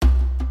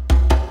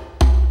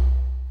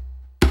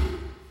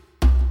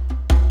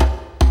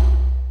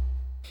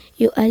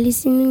You are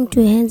listening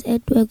to Hands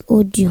at Work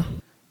Audio.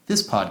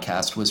 This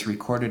podcast was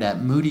recorded at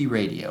Moody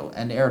Radio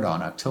and aired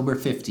on October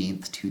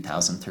 15th,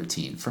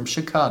 2013 from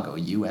Chicago,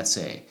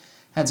 USA.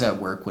 Hands at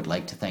Work would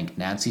like to thank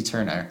Nancy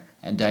Turner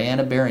and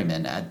Diana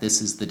Berryman at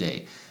This Is the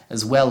Day,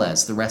 as well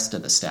as the rest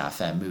of the staff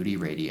at Moody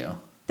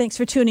Radio. Thanks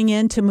for tuning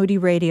in to Moody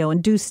Radio,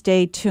 and do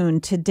stay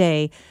tuned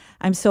today.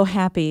 I'm so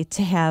happy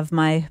to have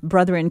my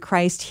brother in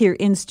Christ here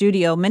in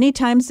studio. Many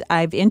times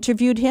I've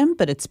interviewed him,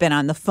 but it's been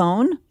on the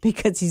phone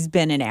because he's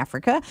been in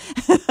Africa.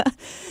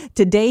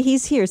 Today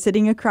he's here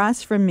sitting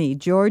across from me.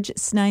 George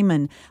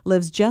Snyman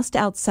lives just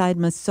outside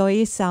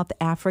Masoyi, South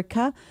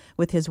Africa,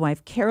 with his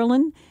wife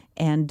Carolyn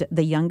and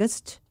the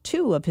youngest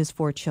two of his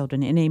 4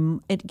 children in a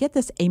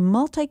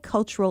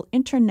multicultural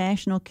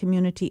international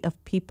community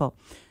of people.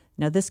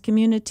 Now, this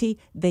community,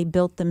 they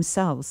built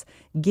themselves,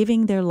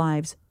 giving their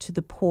lives to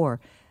the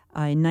poor.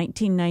 In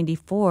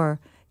 1994,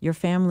 your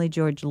family,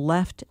 George,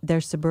 left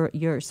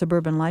your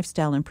suburban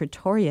lifestyle in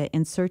Pretoria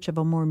in search of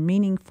a more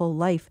meaningful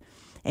life.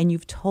 And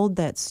you've told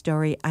that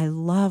story. I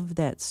love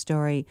that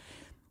story,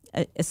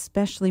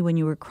 especially when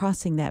you were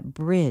crossing that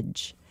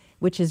bridge,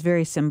 which is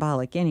very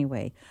symbolic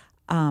anyway.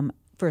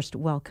 First,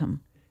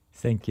 welcome.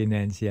 Thank you,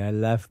 Nancy. I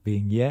love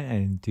being here,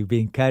 and to be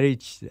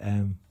encouraged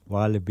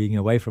while being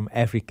away from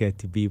Africa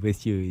to be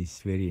with you is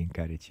very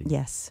encouraging.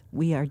 Yes,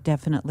 we are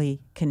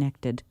definitely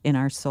connected in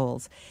our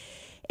souls.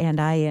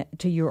 And I,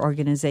 to your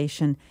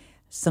organization,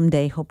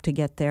 someday hope to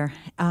get there.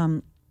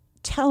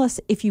 Tell us,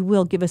 if you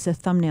will, give us a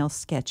thumbnail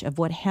sketch of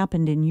what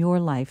happened in your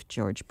life,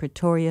 George.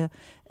 Pretoria,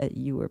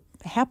 you were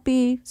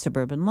happy,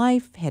 suburban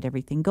life, had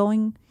everything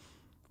going.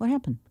 What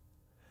happened?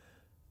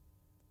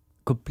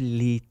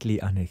 Completely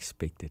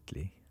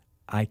unexpectedly.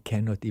 I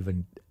cannot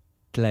even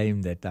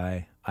claim that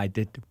I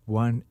did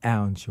 1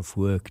 ounce of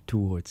work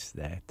towards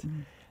that.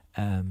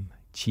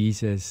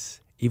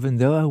 Jesus, even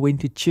though I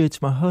went to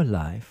church my whole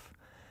life,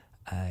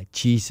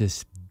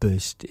 Jesus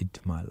burst into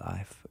my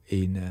life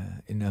in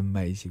an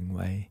amazing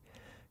way.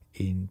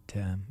 And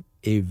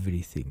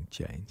everything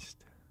changed.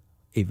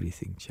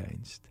 Everything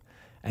changed.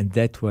 And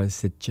that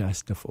was the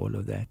gist of all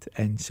of that.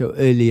 And so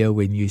earlier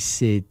when you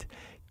said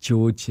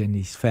George and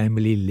his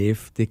family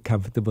left the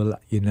comfortable,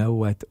 you know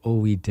what, all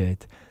we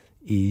did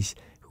is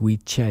we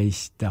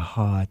chased the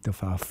heart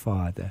of our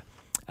Father.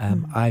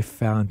 I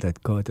found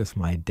that God was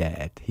my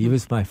dad. He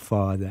was my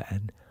father,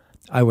 and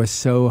I was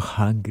so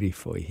hungry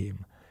for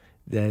him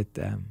that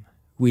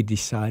we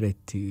decided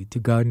to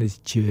go on this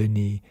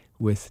journey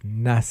with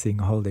nothing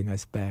holding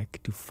us back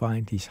to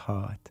find his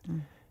heart.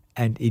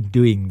 And in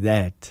doing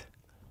that,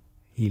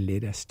 he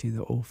led us to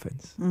the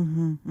orphans.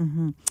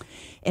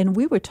 And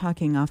we were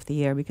talking off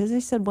the air because I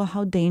said, well,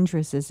 how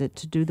dangerous is it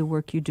to do the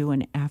work you do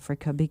in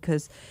Africa?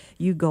 Because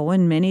you go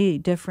in many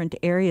different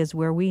areas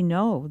where we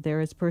know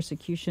there is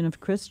persecution of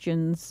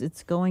Christians.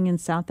 It's going in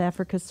South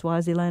Africa,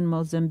 Swaziland,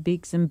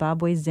 Mozambique,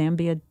 Zimbabwe,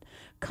 Zambia,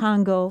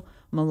 Congo,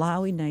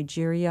 Malawi,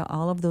 Nigeria,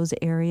 all of those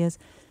areas.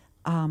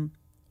 And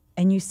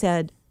you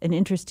said an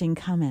interesting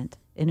comment,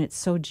 and it's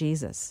so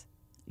Jesus.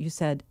 You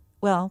said,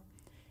 well,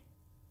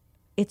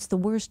 it's the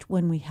worst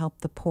when we help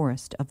the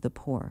poorest of the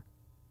poor,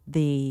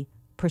 the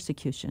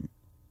persecution.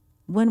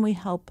 When we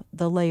help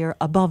the layer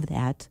above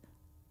that,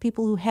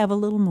 people who have a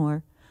little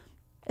more,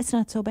 it's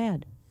not so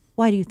bad.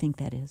 Why do you think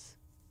that is?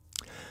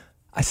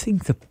 I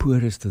think the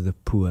poorest of the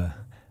poor,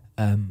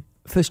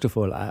 first of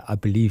all, I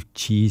believe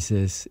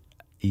Jesus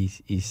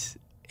is,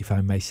 if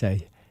I may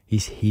say,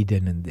 is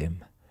hidden in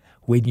them.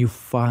 When you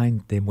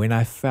find them, when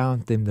I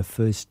found them the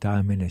first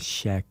time in a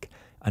shack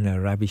on a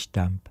rubbish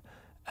dump,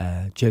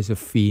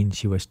 Josephine,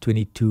 she was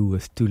 22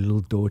 with 2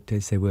 little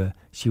daughters.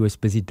 She was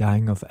busy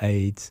dying of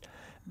AIDS,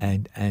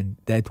 and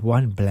that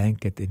one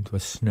blanket, it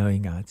was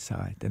snowing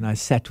outside. And I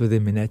sat with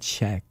them in that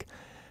shack,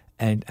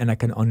 and I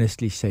can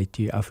honestly say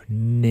to you, I've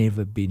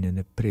never been in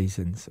the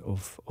presence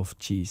of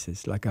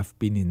Jesus like I've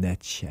been in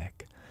that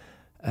shack.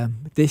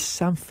 There's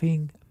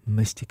something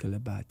mystical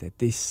about that.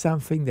 There's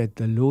something that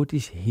the Lord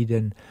is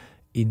hidden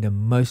in the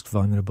most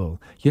vulnerable.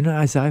 You know,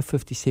 Isaiah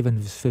 57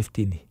 verse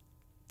 15,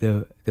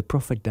 the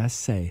prophet does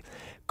say,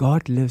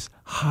 God lives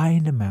high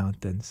in the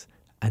mountains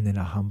and in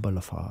a humble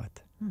of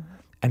heart.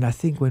 And I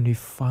think when we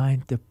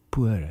find the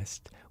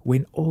poorest,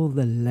 when all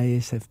the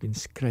layers have been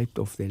scraped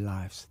off their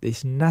lives,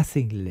 there's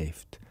nothing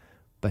left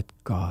but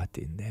God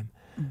in them.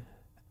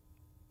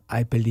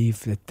 I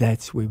believe that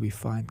that's where we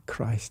find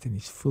Christ in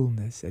his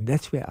fullness, and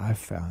that's where I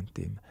found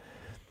him.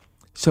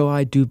 So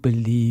I do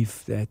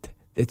believe that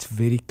it's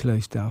very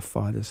close to our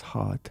Father's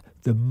heart.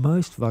 The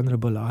most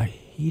vulnerable are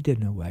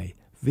hidden away.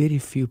 Very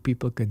few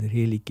people can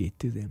really get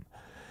to them.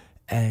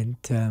 And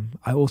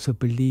I also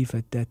believe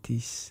that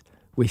is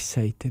where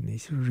Satan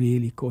is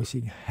really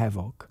causing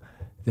havoc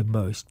the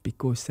most,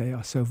 because they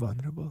are so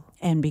vulnerable.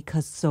 And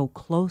because so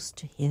close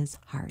to his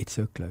heart. It's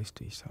so close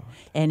to his heart.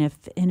 And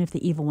if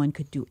the evil one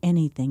could do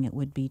anything, it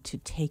would be to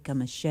take a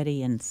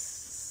machete and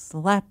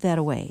slap that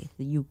away.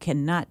 You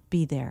cannot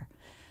be there.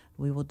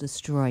 We will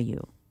destroy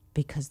you,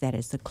 because that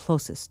is the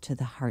closest to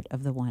the heart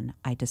of the one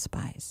I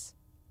despise,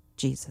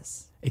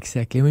 Jesus.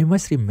 Exactly. And we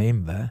must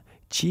remember,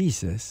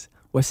 Jesus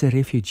was a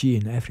refugee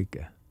in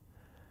Africa.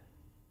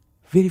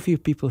 Very few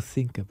people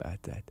think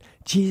about that.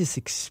 Jesus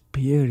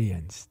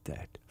experienced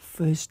that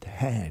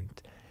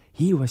firsthand.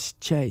 He was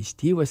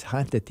chased, he was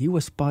hunted, he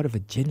was part of a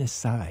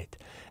genocide.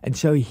 And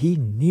so he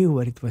knew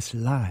what it was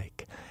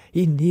like.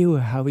 He knew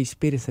how his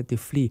parents had to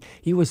flee.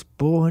 He was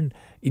born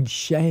in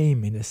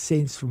shame, in a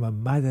sense, from a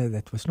mother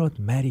that was not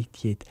married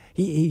yet.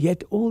 He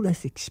had all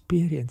those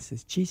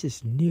experiences.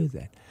 Jesus knew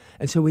that.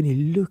 And so when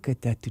you look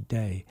at that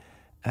today,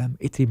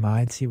 it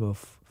reminds him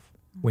of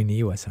when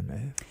he was on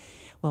earth.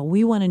 Well,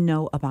 we want to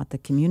know about the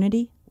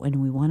community, and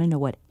we want to know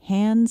what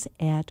Hands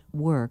at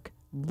Work,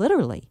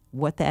 literally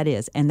what that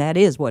is, and that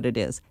is what it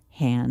is,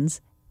 Hands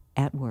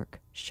at Work,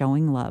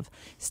 showing love.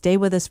 Stay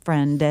with us,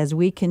 friend, as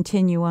we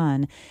continue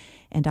on.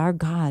 And our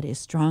God is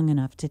strong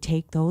enough to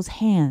take those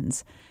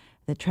hands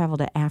that travel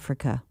to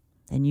Africa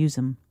and use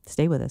them.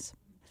 Stay with us.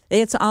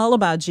 It's all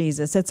about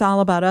Jesus. It's all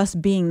about us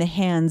being the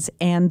hands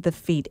and the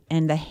feet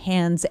and the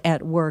hands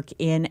at work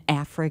in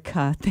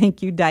Africa.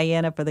 Thank you,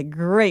 Diana, for the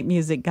great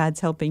music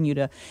God's helping you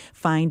to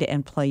find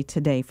and play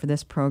today for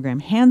this program.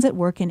 Hands at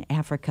Work in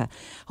Africa.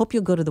 Hope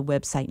you'll go to the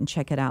website and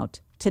check it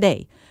out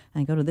today.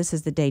 And go to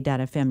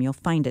thisistheday.fm. You'll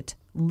find it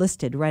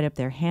listed right up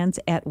there,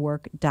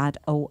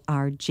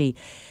 handsatwork.org.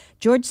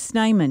 George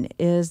Snyman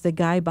is the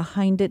guy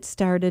behind it,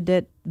 started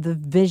it, the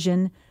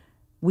vision.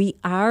 We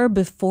are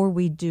before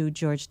we do.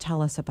 George,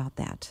 tell us about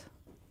that.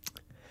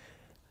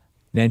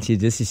 Nancy,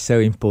 this is so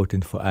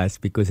important for us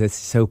because it's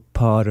so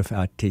part of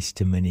our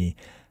testimony.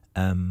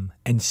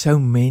 And so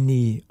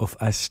many of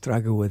us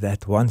struggle with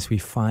that once we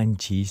find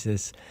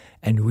Jesus.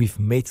 And we've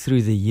met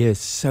through the years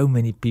so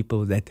many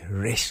people that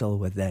wrestle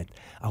with that.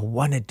 I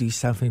want to do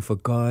something for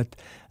God.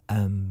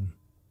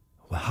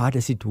 How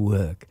does it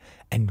work?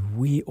 And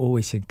we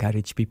always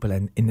encourage people,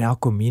 and in our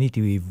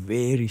community we're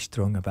very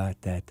strong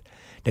about that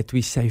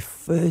we say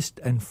first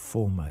and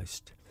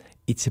foremost,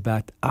 it's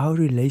about our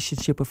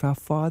relationship with our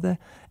Father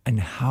and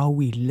how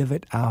we live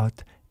it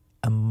out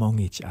among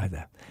each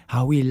other,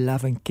 how we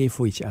love and care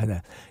for each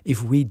other.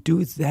 If we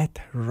do that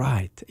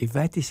right, if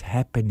that is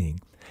happening,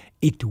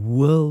 it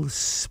will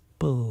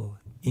spill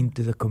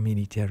into the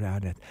community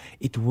around it.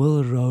 It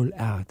will roll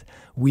out.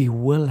 We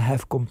will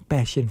have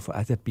compassion for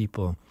other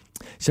people.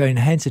 So in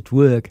Hands at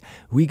Work,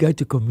 we go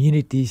to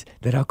communities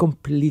that are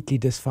completely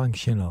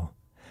dysfunctional.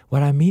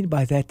 What I mean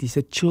by that is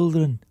that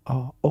children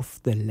are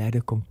off the ladder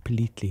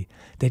completely.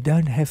 They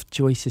don't have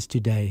choices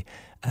today.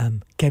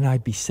 Can I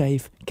be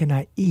safe? Can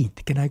I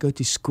eat? Can I go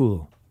to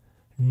school?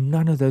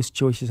 None of those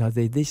choices are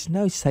there. There's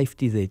no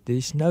safety there.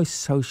 There's no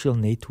social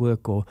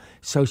network or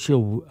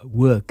social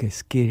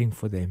workers caring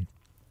for them.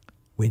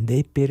 When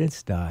their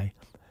parents die,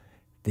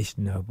 there's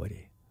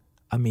nobody.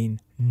 I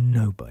mean,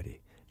 nobody.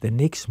 The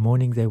next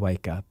morning they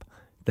wake up,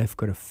 they've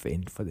got to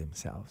fend for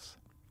themselves.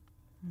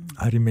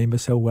 I remember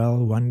so well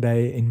one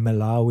day in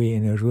Malawi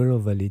in a rural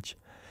village,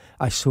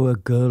 I saw a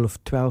girl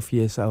of 12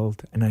 years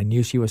old, and I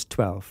knew she was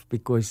 12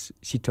 because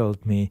she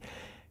told me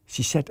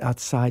she sat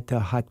outside her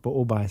hut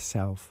all by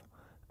herself.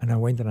 And I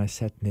went and I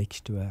sat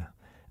next to her.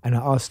 And I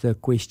asked her a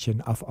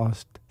question I've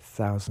asked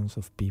thousands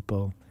of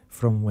people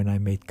from when I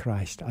met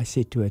Christ. I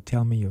said to her,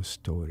 tell me your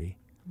story.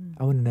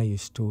 I want to know your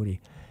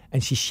story.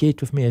 And she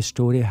shared with me a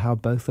story how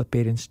both her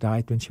parents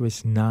died when she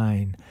was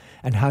 9,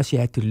 and how she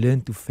had to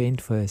learn to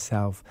fend for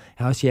herself,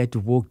 how she had to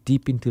walk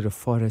deep into the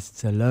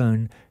forests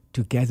alone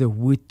to gather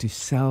wood to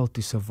sell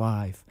to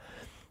survive.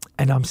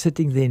 And I'm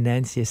sitting there,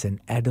 Nancy, as an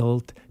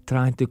adult,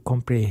 trying to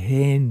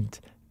comprehend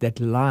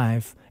that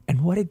life and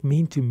what it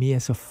meant to me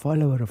as a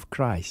follower of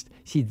Christ.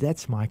 See,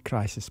 that's my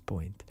crisis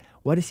point.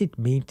 What does it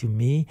mean to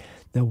me?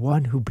 The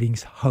one who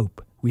brings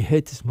hope. We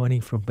heard this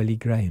morning from Billy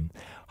Graham.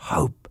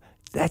 Hope.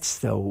 That's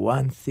the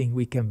one thing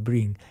we can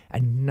bring,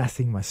 and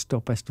nothing must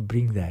stop us to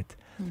bring that.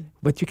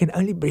 But you can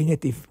only bring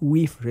it if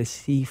we've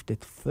received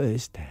it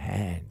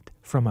firsthand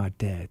from our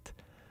dad.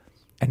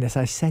 And as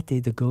I sat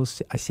there,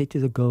 I said to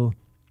the girl,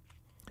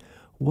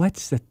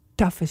 what's the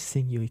toughest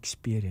thing you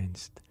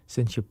experienced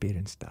since your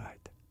parents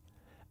died?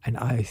 And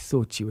I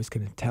thought she was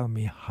going to tell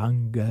me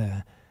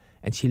hunger.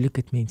 And she looked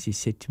at me and she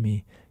said to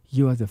me,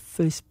 you are the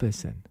first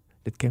person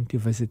that came to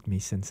visit me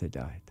since I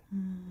died.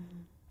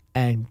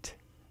 And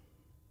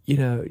you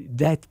know,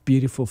 that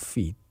beautiful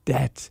feet,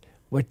 that's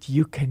what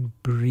you can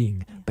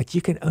bring. But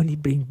you can only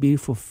bring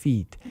beautiful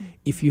feet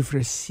if you've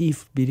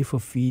received beautiful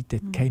feet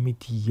that came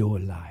into your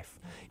life.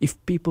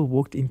 If people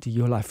walked into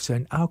your life. So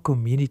in our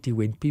community,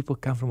 when people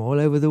come from all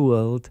over the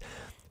world,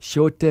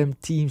 short-term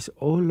teams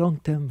or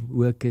long-term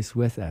workers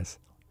with us,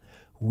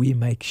 we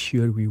make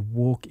sure we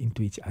walk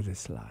into each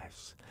other's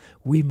lives.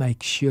 We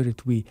make sure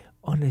that we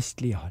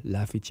honestly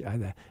love each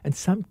other. And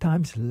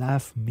sometimes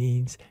love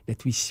means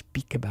that we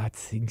speak about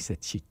things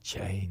that should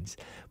change.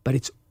 But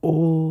it's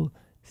all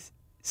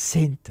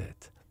centered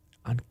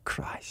on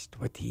Christ,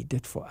 what He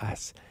did for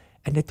us.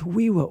 And that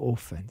we were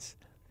orphans.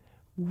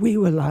 We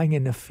were lying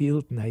in a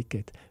field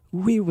naked.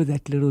 We were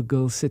that little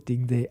girl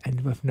sitting there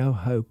and with no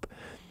hope.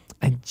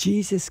 And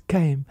Jesus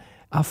came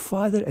Our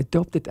Father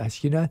adopted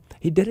us. You know,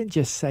 He didn't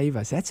just save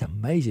us. That's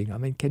amazing. I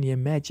mean, can you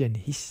imagine?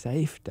 He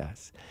saved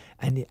us.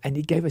 And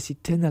He gave us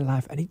eternal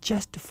life. And He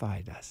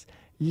justified us.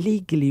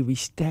 Legally, we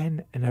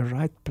stand in a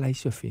right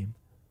place with Him.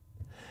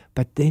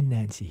 But then,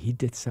 Nancy, He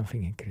did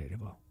something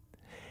incredible.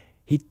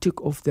 He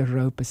took off the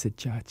robe as a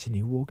judge and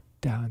He walked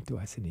down to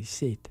us and He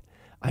said,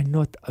 I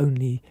not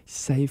only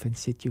save and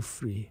set you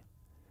free,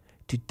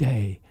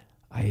 today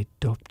I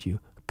adopt you.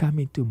 Come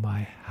into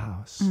my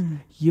house.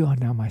 You are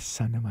now my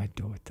son and my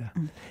daughter.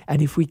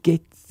 And if we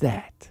get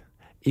that,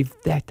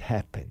 if that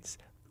happens,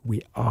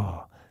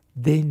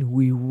 then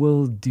we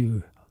will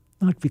do.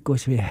 Not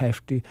because we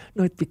have to,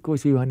 not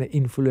because we want to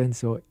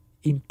influence or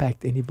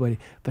impact anybody,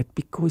 but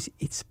because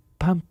it's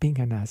pumping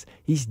in us.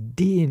 His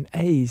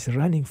DNA is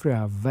running through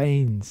our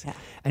veins. Yeah.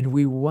 And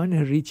we want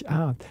to reach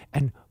out.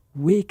 And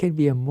where can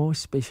be a more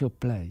special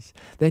place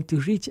than to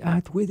reach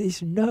out where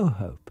there's no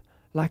hope?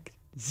 Like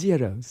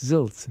zero,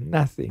 zilts,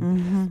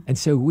 nothing. And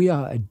so we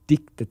are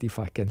addicted, if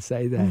I can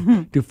say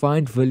that, to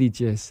find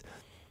villages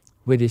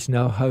where there's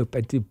no hope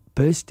and to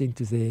burst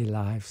into their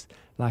lives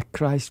like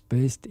Christ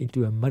burst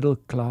into a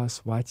middle-class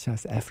white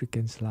South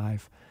African's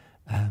life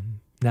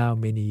now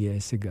many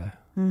years ago.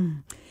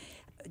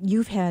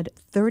 You've had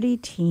 30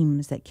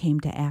 teams that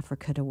came to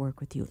Africa to work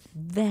with you.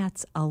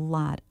 That's a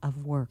lot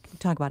of work.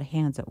 Talk about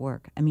hands at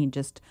work. I mean,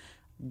 just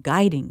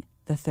guiding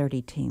the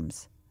 30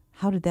 teams.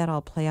 How did that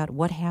all play out?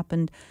 What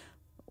happened?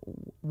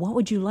 What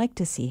would you like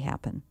to see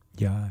happen?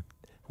 Yeah,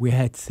 we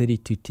had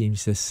 32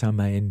 teams this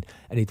summer, and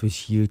it was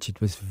huge.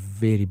 It was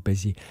very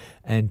busy.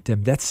 And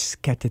that's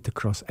scattered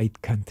across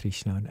 8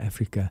 countries now in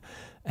Africa.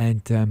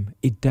 And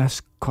it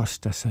does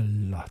cost us a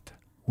lot.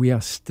 We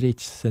are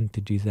stretched thin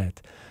to do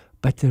that.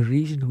 But the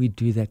reason we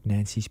do that,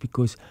 Nancy, is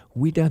because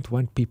we don't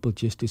want people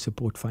just to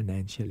support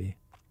financially.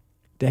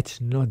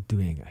 That's not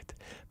doing it.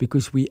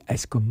 Because we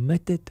as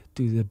committed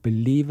to the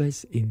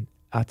believers in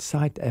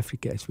outside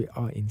Africa as we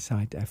are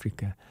inside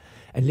Africa.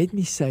 And let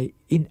me say,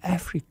 in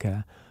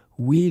Africa,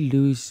 we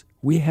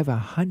have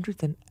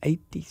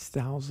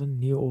 180,000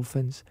 new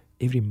orphans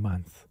every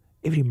month.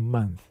 Every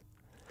month.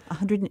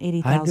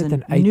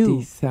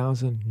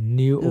 180,000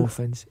 new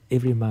orphans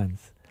every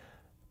month.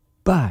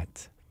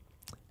 But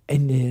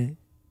in the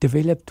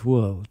developed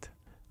world,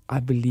 I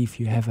believe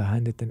you have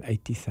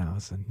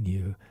 180,000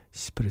 new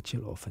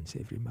spiritual orphans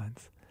every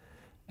month.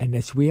 And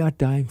as we are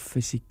dying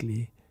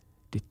physically,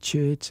 the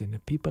church and the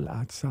people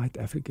outside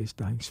Africa is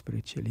dying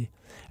spiritually.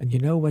 And you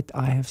know what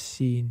I have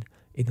seen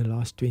in the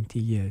last 20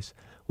 years?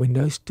 When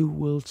those two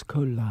worlds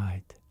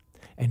collide,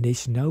 and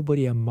there's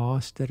nobody a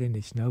master and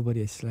there's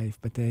nobody a slave,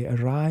 but they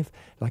arrive,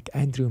 like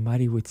Andrew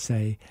Murray would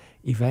say,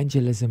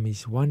 evangelism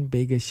is one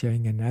beggar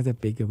showing another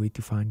beggar where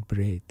to find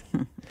bread.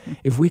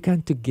 If we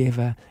come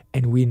together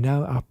and we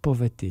know our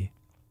poverty,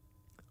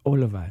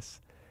 all of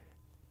us,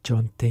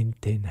 John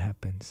 10:10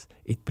 happens.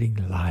 It brings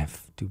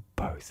life to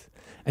both.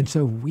 And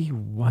so we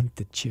want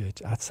the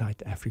church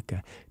outside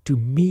Africa to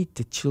meet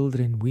the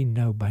children we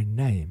know by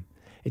name.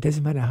 It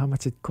doesn't matter how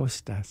much it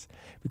costs us,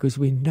 because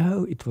we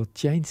know it will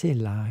change their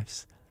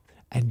lives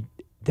and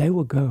they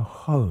will go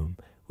home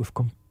with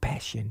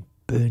compassion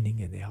burning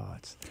in their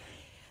hearts.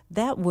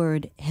 That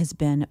word has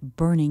been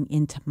burning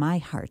into my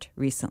heart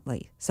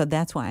recently. So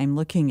that's why I'm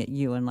looking at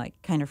you and like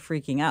kind of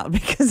freaking out,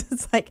 because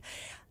it's like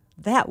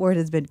that word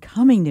has been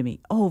coming to me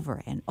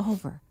over and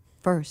over.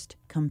 First,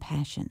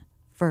 compassion.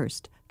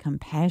 First,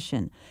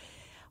 compassion.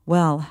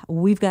 Well,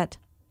 we've got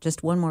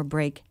just one more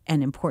break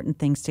and important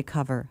things to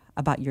cover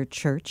about your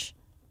church.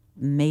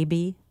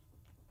 Maybe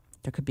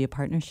there could be a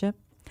partnership.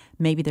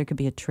 Maybe there could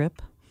be a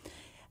trip.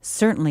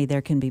 Certainly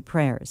there can be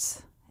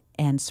prayers.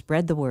 And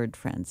spread the word,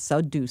 friends.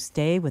 So do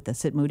stay with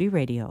us at Moody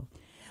Radio.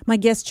 My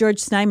guest, George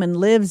Snyman,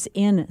 lives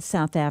in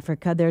South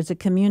Africa. There's a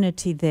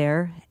community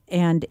there,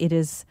 and it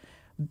is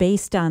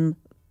based on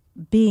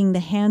being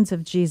the hands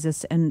of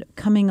Jesus and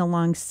coming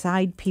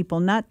alongside people,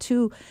 not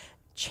to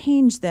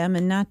change them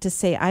and not to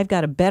say, I've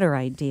got a better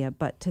idea,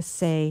 but to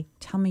say,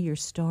 tell me your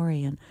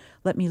story and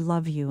let me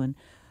love you and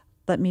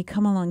let me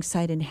come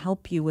alongside and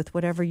help you with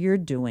whatever you're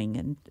doing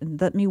and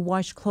let me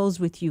wash clothes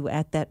with you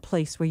at that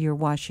place where you're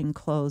washing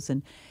clothes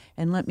and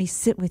let me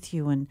sit with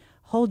you and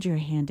hold your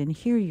hand and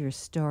hear your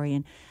story.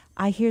 And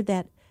I hear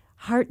that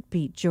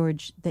heartbeat,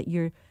 George, that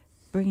you're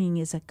bringing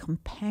is a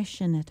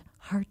compassionate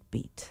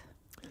heartbeat.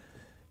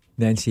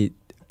 Nancy,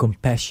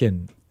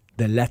 compassion,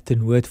 the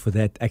Latin word for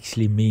that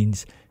actually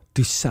means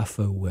to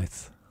suffer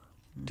with,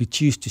 to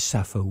choose to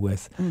suffer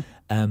with.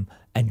 And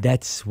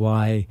that's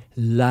why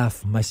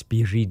love must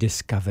be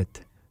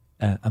rediscovered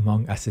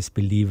among us as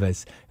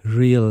believers.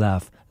 Real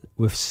love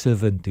with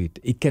servanthood.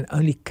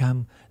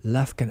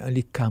 Love can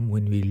only come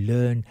when we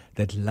learn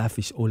that love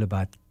is all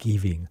about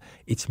giving.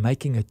 It's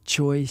making a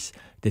choice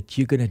that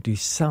you're going to do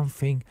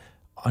something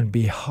on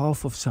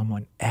behalf of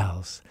someone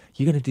else.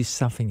 You're going to do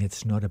something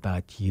that's not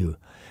about you.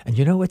 And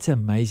you know what's an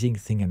amazing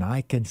thing? And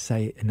I can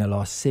say in the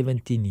last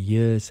 17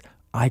 years,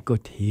 I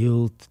got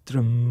healed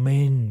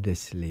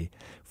tremendously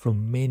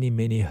from many,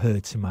 many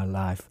hurts in my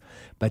life.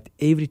 But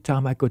every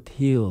time I got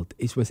healed,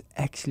 it was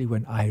actually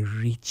when I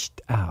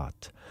reached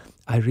out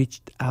I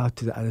reached out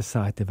to the other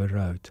side of the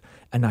road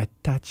and I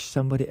touched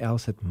somebody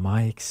else at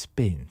my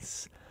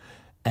expense.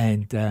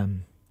 And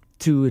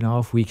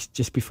 2.5 weeks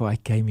just before I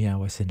came here, I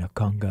was in the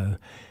Congo,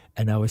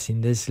 and I was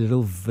in this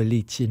little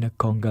village in the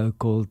Congo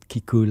called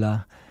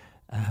Kikula.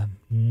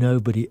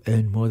 Nobody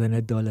earned more than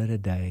 $1 a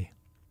day.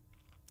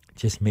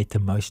 Just met the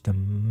most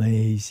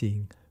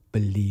amazing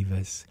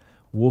believers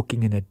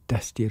walking in the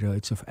dusty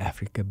roads of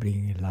Africa,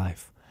 bringing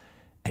life.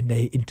 And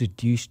they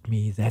introduced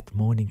me that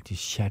morning to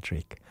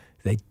Shadrach.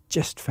 They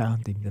just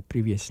found him the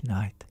previous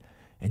night.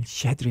 And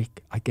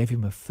Shadrach, I gave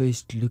him a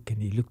first look,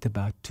 and he looked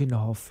about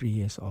 2.5, 3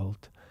 years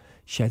old.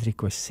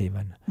 Shadrach was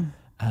 7.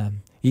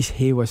 His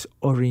hair was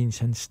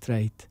orange and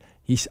straight.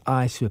 His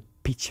eyes were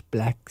pitch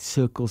black,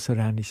 circles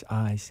around his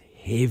eyes,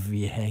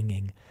 heavy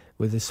hanging,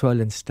 with a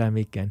swollen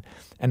stomach.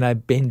 And I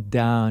bent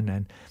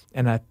down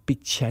and I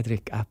picked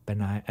Shadrach up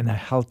and I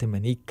held him,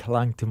 and he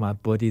clung to my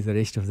body the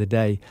rest of the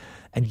day.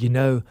 And you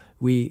know,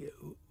 we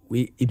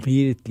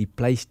immediately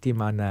placed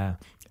him on a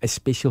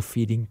special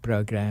feeding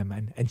program,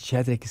 and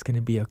Shadrach is going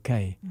to be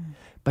okay.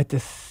 But the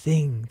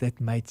thing that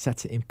made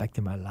such an impact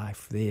in my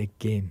life there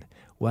again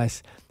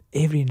was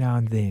every now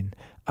and then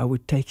I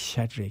would take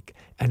Shadrach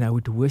and I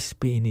would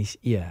whisper in his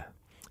ear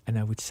and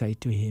I would say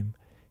to him,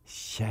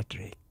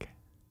 Shadrach.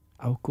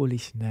 I would call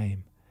his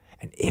name.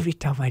 And every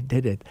time I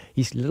did it,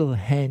 his little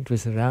hand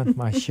was around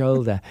my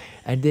shoulder,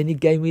 and then he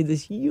gave me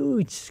this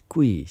huge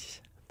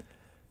squeeze.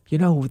 You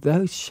know,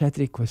 though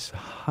Shadrach was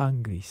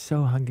hungry,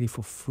 so hungry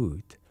for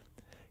food,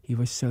 he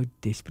was so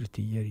desperate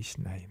to hear his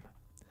name.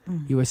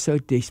 He was so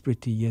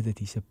desperate to hear that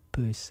he's a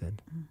person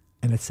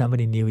and that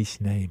somebody knew his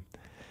name.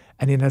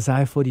 And in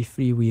Isaiah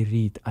 43 we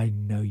read, I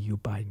know you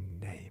by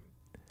name.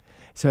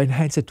 So in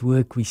Hands at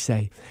Work we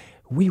say,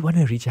 we want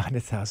to reach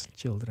 100,000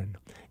 children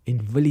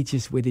in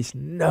villages where there's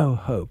no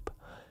hope.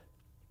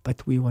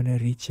 But we want to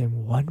reach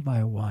them one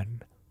by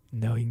one,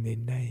 knowing their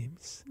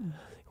names.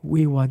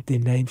 We want their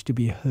names to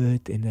be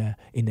heard in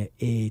the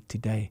air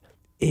today.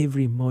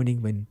 Every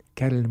morning when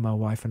Carolyn, my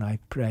wife, and I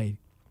pray,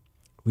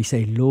 we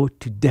say, Lord,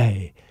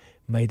 today,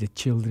 may the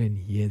children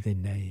hear their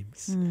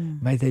names.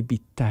 May they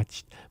be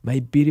touched. May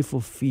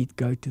beautiful feet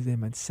go to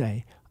them and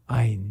say,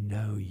 I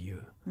know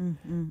you.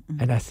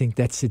 And I think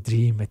that's a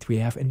dream that we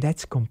have. And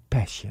that's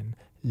compassion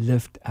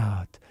lived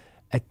out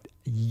at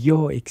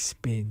your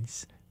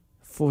expense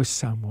for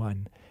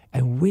someone.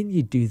 And when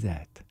you do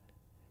that,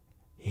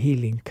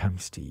 healing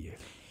comes to you.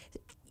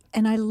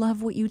 And I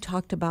love what you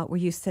talked about where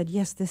you said,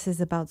 yes, this is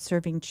about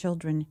serving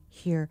children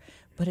here,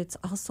 but it's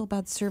also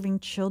about serving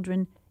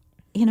children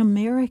in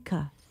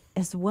America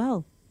as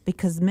well,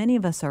 because many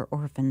of us are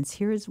orphans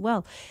here as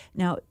well.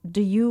 Now,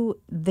 do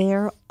you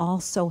there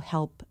also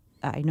help?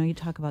 I know you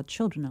talk about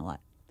children a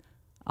lot.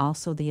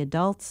 Also the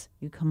adults,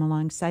 you come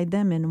alongside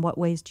them. In what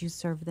ways do you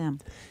serve them?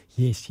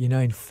 Yes, you know,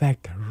 in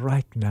fact,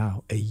 right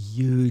now, a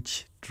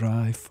huge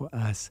drive for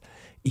us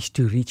is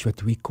to reach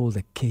what we call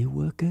the care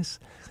workers.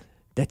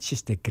 That's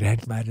just the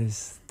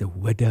grandmothers, the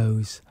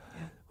widows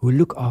who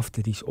look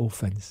after these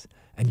orphans.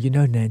 And you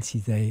know, Nancy,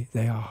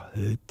 they are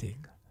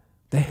hurting.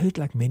 They hurt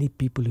like many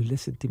people who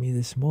listened to me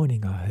this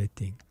morning are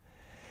hurting.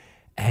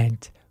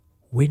 And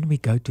when we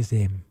go to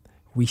them,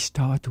 we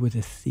start with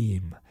a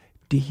theme.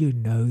 Do you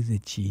know the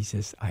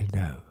Jesus I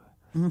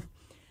know?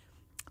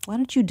 Why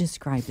don't you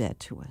describe that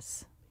to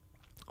us?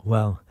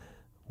 Well,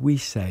 we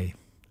say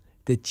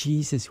the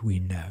Jesus we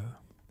know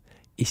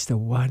is the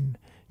one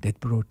that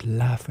brought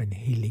love and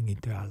healing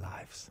into our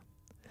lives.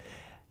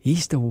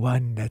 He's the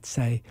one that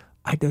say,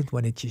 I don't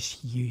want to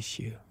just use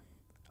you.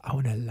 I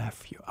want to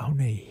love you. I want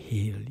to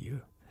heal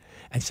you.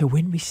 And so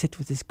when we sit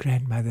with these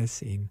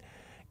grandmothers in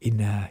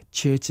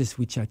churches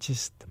which are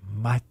just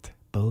mud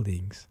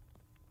buildings,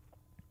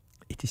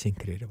 it is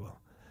incredible.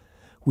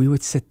 We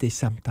would sit there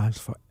sometimes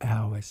for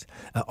hours.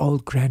 An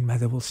old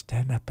grandmother will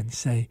stand up and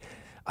say,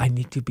 I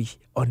need to be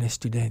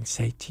honest today and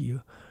say to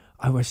you,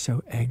 I was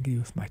so angry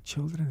with my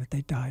children that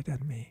they died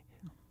on me,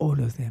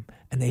 all of them,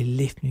 and they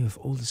left me with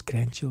all these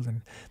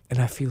grandchildren, and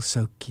I feel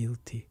so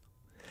guilty.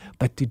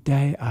 But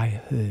today I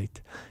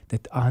heard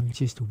that I'm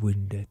just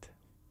wounded.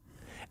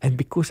 And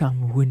because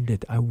I'm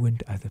wounded, I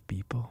wound other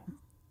people.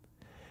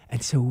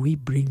 And so we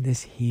bring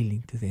this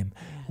healing to them.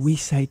 Yes. We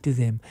say to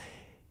them,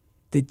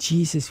 the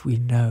Jesus we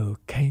know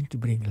came to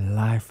bring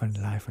life and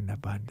life in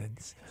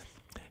abundance.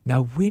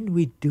 Now, when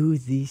we do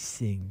these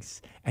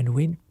things, and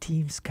when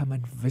teams come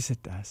and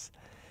visit us,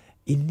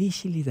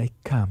 initially they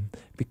come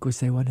because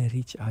they want to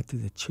reach out to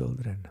the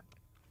children.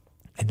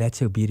 And that's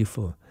so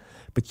beautiful.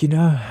 But you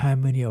know how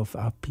many of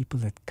our people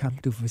that come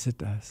to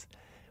visit us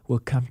will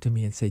come to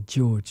me and say,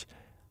 George,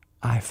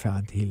 I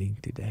found healing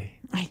today.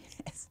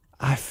 Yes.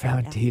 I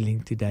found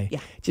healing today.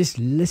 Yeah. Just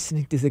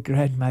listening to the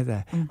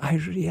grandmother, I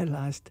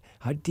realized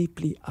how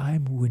deeply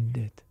I'm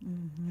wounded.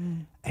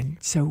 And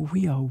so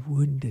we are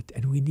wounded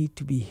and we need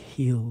to be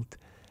healed.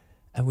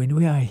 And when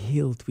we are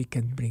healed, we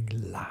can bring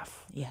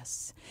love.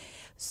 Yes.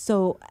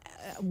 So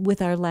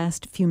with our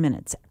last few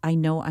minutes, I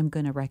know I'm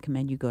going to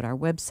recommend you go to our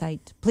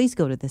website. Please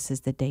go to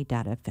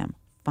thisistheday.fm.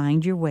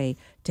 Find your way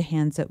to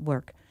Hands at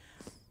Work.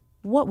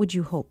 what would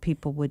you hope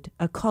people would,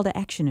 a call to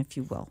action, if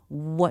you will,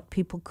 what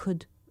people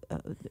could,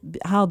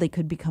 how they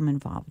could become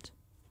involved?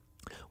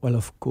 Well,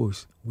 of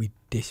course, we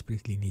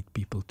desperately need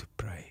people to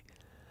pray.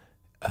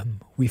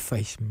 We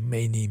face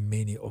many,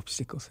 many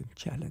obstacles and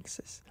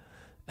challenges.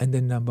 And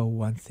the number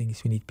one thing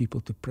is we need people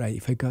to pray.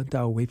 If I go to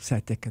our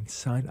website, they can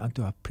sign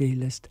onto our prayer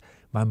list.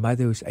 My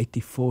mother, who's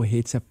 84,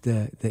 heads up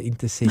the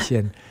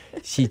intercession.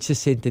 She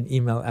just sent an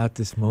email out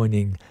this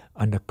morning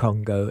on the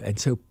Congo. And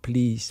so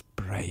please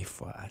pray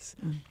for us.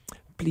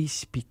 Please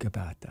speak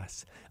about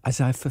us.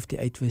 Isaiah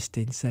 58 verse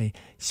 10 say,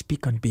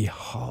 speak on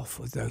behalf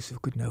of those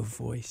who've got no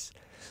voice.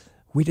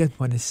 We don't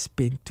want to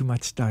spend too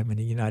much time in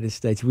the United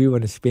States. We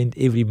want to spend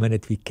every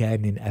minute we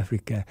can in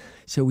Africa.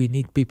 So we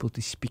need people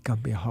to speak on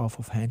behalf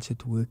of Hands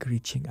at Work,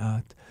 reaching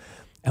out.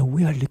 And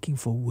we are looking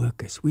for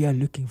workers. We are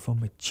looking for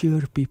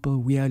mature people.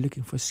 We are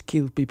looking for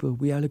skilled people.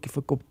 We are looking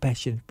for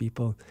compassionate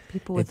people.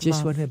 People with that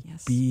just love, want to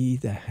be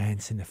the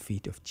hands and the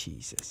feet of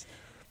Jesus.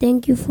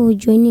 Thank you for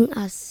joining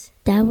us.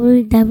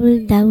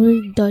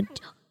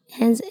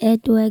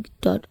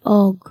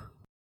 www.handsatwork.org